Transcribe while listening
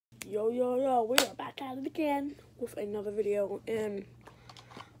Yo, we are back at it again with another video, and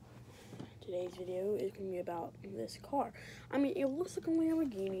today's video is going to be about this car. I mean, it looks like a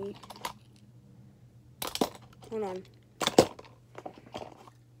Lamborghini. Hold on.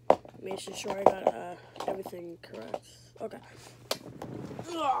 Make sure I got everything correct. Okay.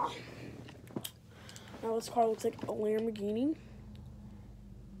 Ugh. Now this car looks like a Lamborghini.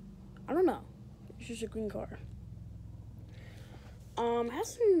 I don't know. It's just a green car.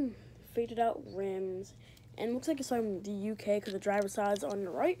 Has some faded out rims, and looks like it's from the UK because the driver's side's on the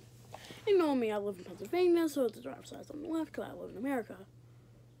right. You know me, I live in Pennsylvania, so the driver's side's on the left because I live in America.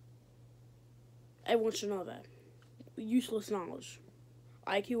 Everyone should know that. Useless knowledge.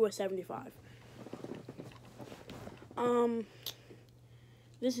 IQ was 75.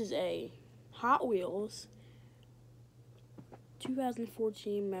 This is a Hot Wheels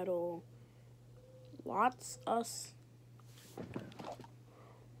 2014 model Lotus.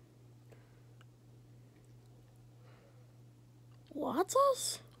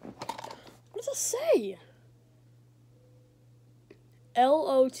 Lotus? What does it say?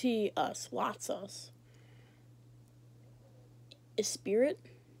 Lotus. Lotus. Esprit?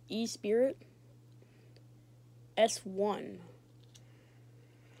 Esprit? S1.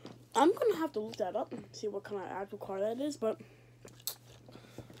 I'm gonna have to look that up and see what kind of actual car that is, but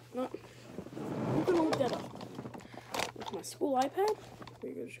no, I'm gonna look that up. With my school iPad,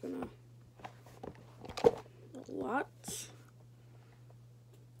 we're just gonna Lotus.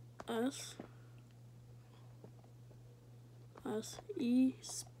 Esprit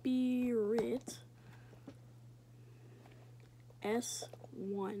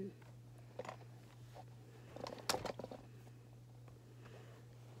S1.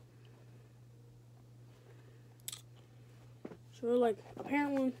 So like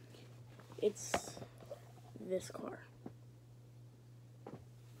apparently it's this car.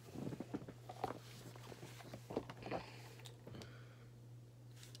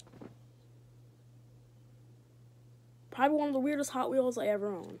 Probably one of the weirdest Hot Wheels I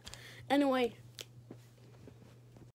ever owned. Anyway,